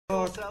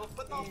Yourself,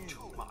 but not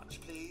too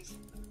much, please.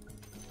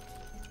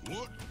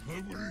 What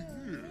have we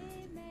here?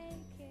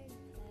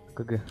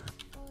 GG.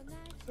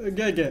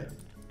 GG.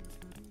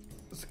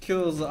 This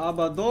kills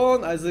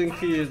Abaddon. I think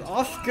he is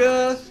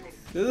Oscar.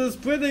 This is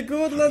pretty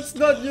good. Let's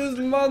not use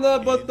mana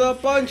but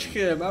punch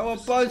him. I will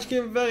punch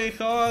him very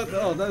hard.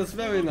 Oh, that is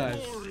very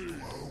nice.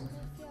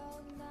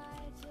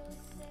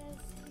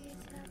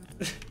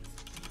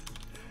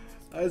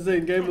 I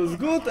think game was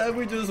good and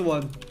we just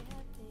won.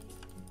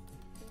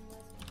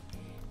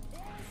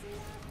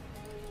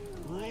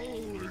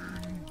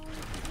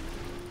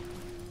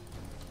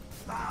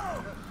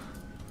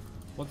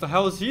 What the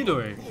hell is he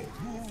doing?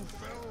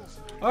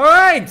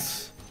 Alright!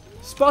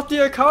 Spot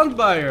the account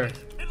buyer.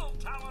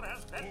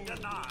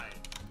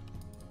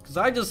 Cause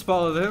I just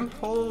spotted him.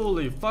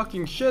 Holy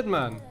fucking shit,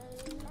 man.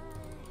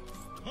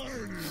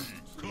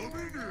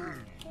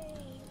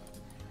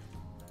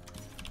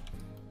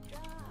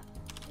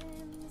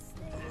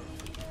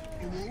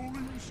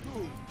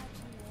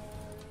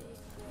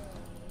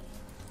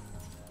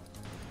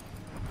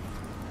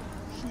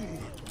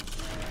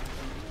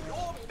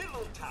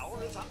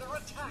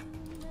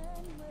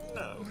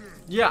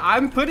 Yeah,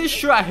 I'm pretty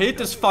sure I hate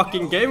this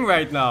fucking game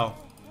right now.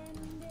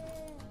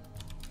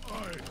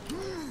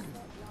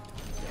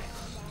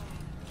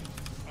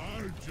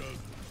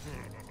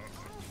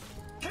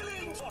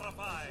 Killing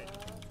fortified.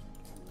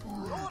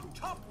 Your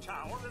top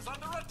tower is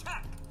under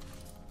attack.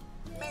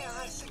 May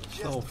I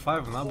suggest Oh,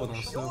 5 on Abaddon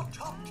your still.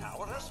 top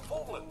tower has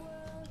fallen.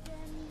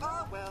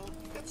 Ah well,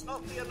 it's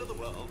not the end of the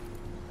world.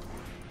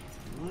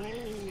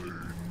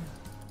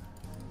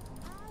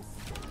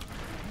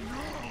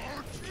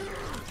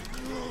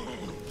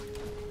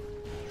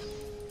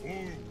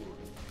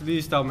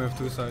 Please tell me if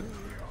two side.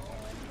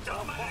 Your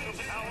bottom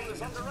tower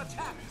is under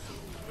attack.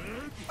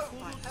 Oh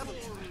my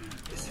heavens,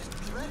 this is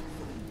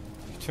dreadful.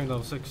 Turn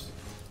level 6.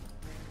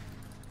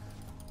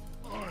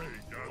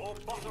 Your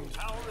bottom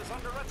tower is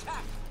under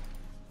attack.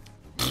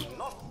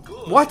 Not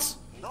good. What?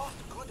 Not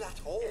good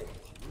at all.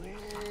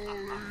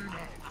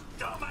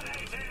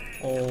 Dominating.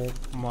 Oh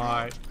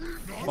my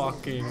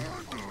fucking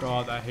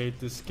god, I hate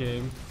this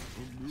game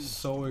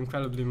so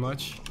incredibly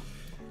much.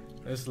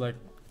 It's like,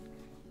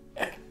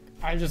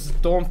 I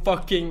just don't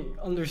fucking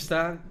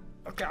understand.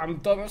 Okay, I'm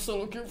done with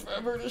solo queue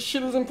forever. This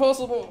shit is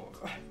impossible.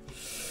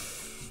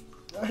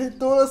 I hate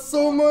Dota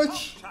so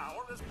much.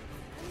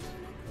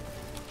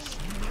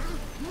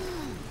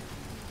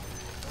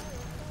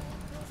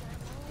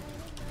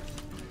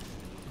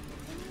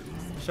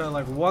 Shot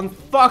like one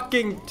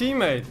fucking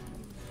teammate.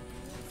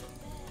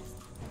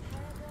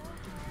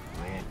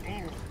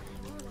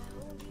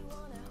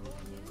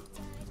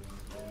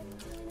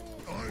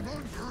 I'm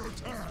under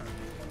attack.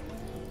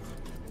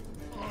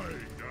 I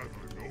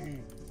gather no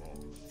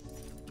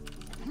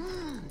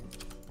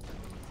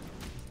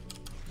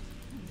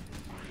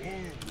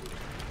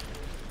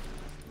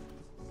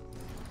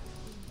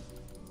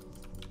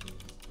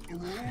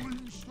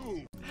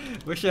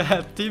Wish I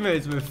had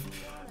teammates with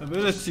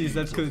abilities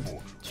that could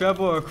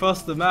travel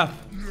across the map.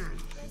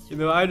 You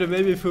know, either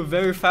maybe through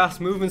very fast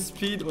movement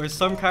speed or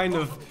some kind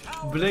of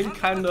blink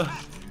kind of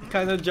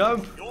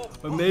jump,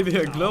 or maybe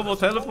a global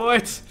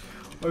teleport,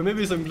 or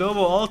maybe some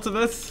global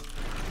ultimates.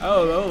 I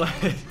don't know,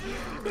 like,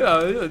 you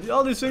know,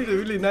 all these things are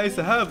really nice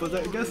to have, but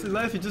I guess in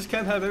life you just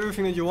can't have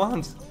everything that you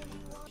want.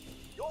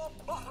 Your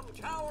bottom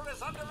tower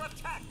is under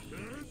attack.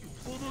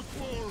 for the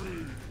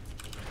glory.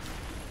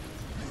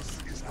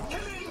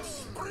 Killing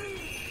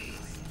spree.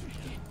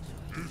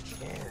 It's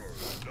hard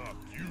enough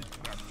you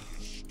have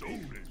to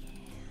stone it.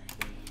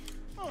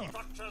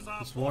 Structures are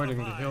He's warding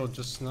the fortified. hill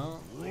just now.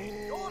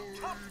 Your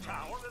top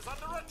tower is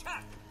under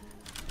attack.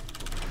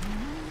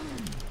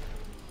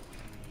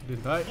 He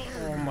didn't die.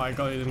 Oh my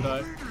god, he didn't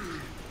die.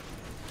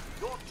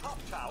 Your top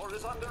tower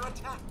is under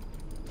attack.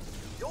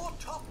 Your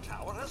top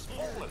tower has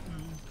fallen.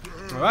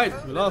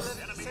 Alright, we lost.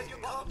 Said you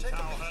can't take a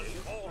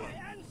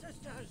beating.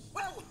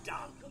 Well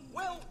done.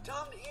 Well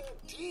done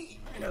indeed.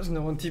 There's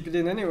no one TP'd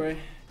in anyway.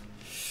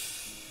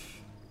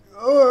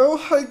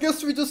 Oh, I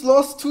guess we just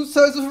lost 2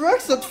 sides of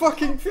Rex at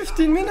fucking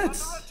 15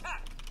 minutes. Under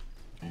attack.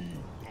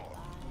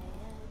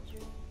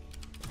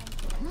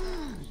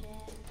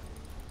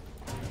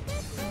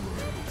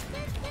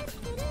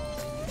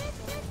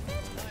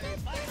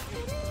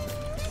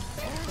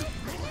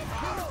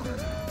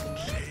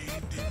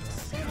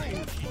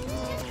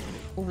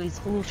 Always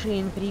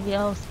улучшаем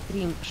previous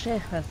stream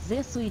Sheha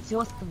the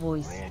sweetest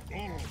voice.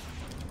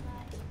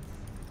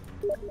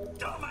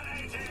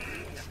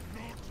 Dominating.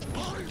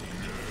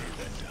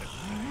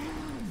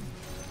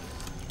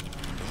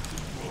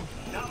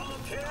 Double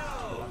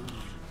kill.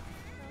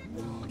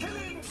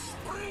 Killing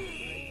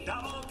spree.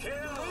 Double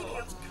kill.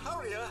 Radiant's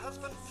courier has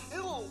been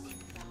killed.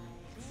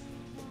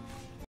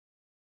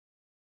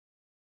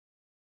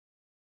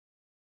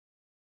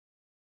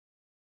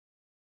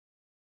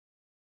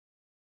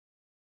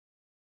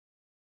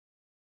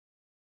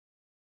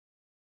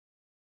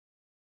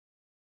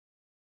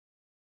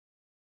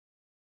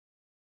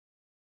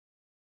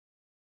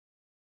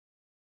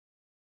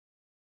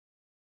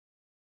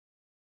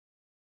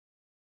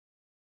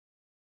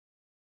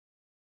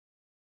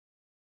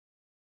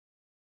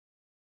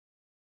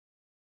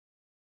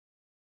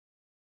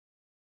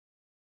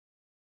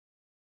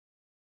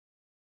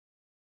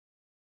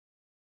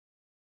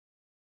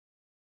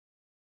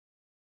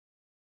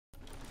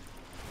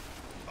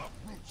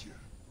 you.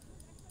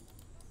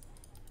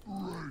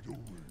 Right away.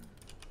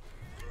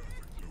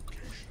 Perfect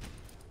location.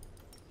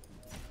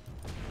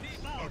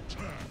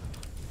 Attack.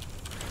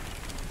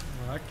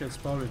 Well, that kid's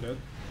probably dead.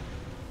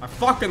 I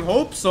fucking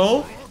hope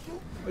so!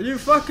 Are you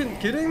fucking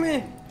kidding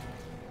me?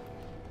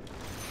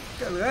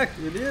 Get wrecked,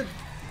 idiot!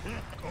 I'm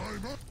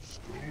up.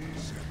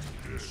 Stones and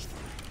distance.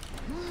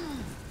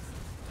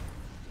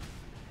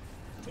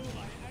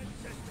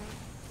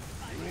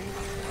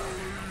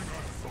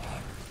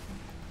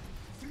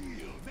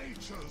 Feel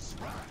nature's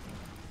wrath.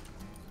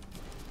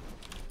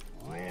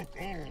 Rock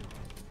on.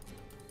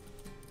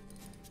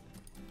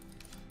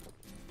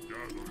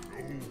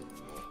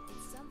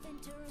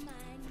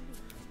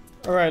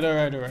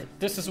 Alright.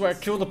 This is where I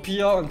kill the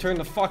PL and turn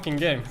the fucking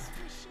game.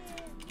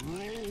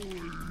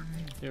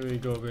 Here we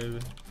go, baby.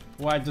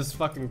 Why I just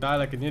fucking die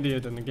like an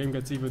idiot and the game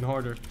gets even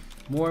harder.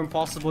 More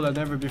impossible than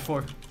ever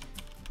before.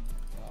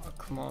 Oh,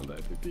 come on,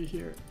 baby, be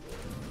here.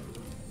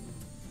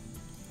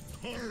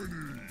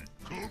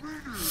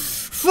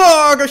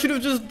 Fuck! I should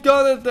have just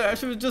done it there. I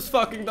should have just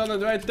fucking done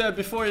it right there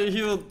before he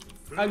healed.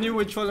 I knew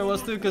which one it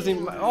was too, cause he.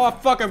 Oh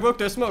fuck! I broke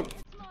their smoke.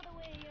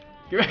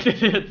 You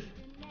idiot.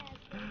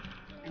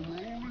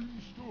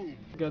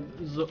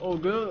 Get the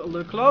ogre,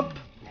 the club,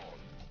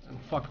 and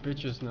fuck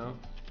bitches now.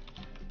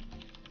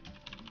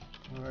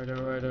 Alright.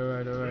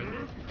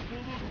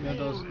 Let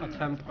us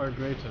attempt our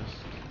greatest.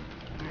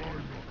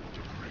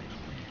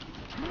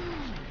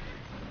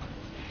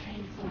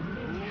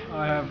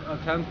 I have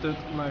attempted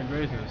my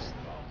greatest.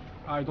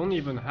 I don't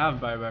even have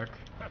buyback.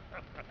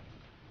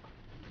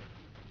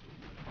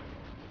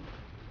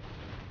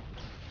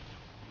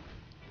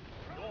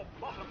 Your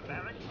bottom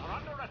barracks are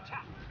under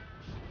attack.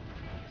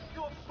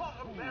 Your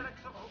bottom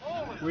barracks have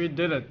fallen. We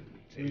did it.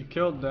 We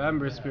killed the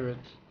Ember Spirit.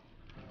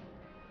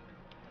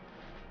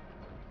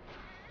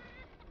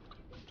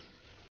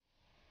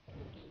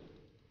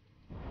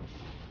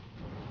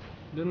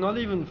 They're not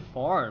even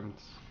farmed.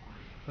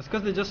 That's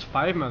because they just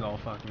 5-man all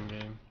fucking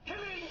game.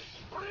 Killing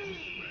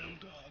spree.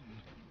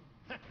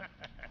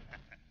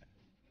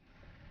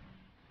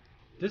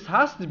 This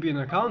has to be an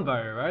account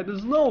buyer, right?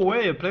 There's no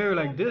way a player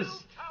like this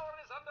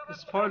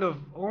is part of.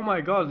 Oh my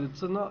god,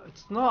 it's not.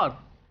 It's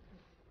not.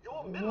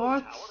 Your middle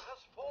What? tower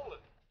has fallen.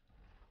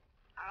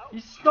 Ouch.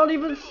 He's not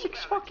even Middle 6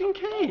 barracks fucking have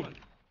K. fallen.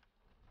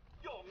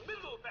 Your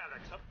middle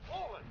barracks have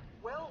fallen.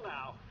 Well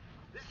now,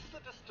 this is a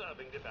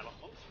disturbing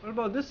development. What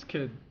about this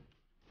kid?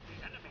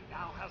 The enemy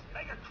now has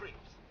mega creeps.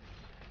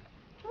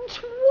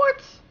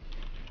 What?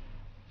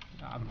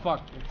 I'm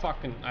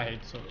fucking. I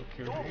hate solo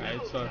queue. I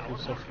hate solo queue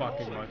so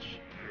fucking much.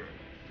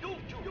 You'll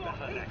do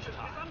better next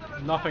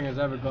time. Nothing has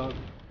ever gone.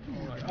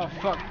 Like, oh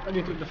fuck! I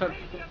need to defend.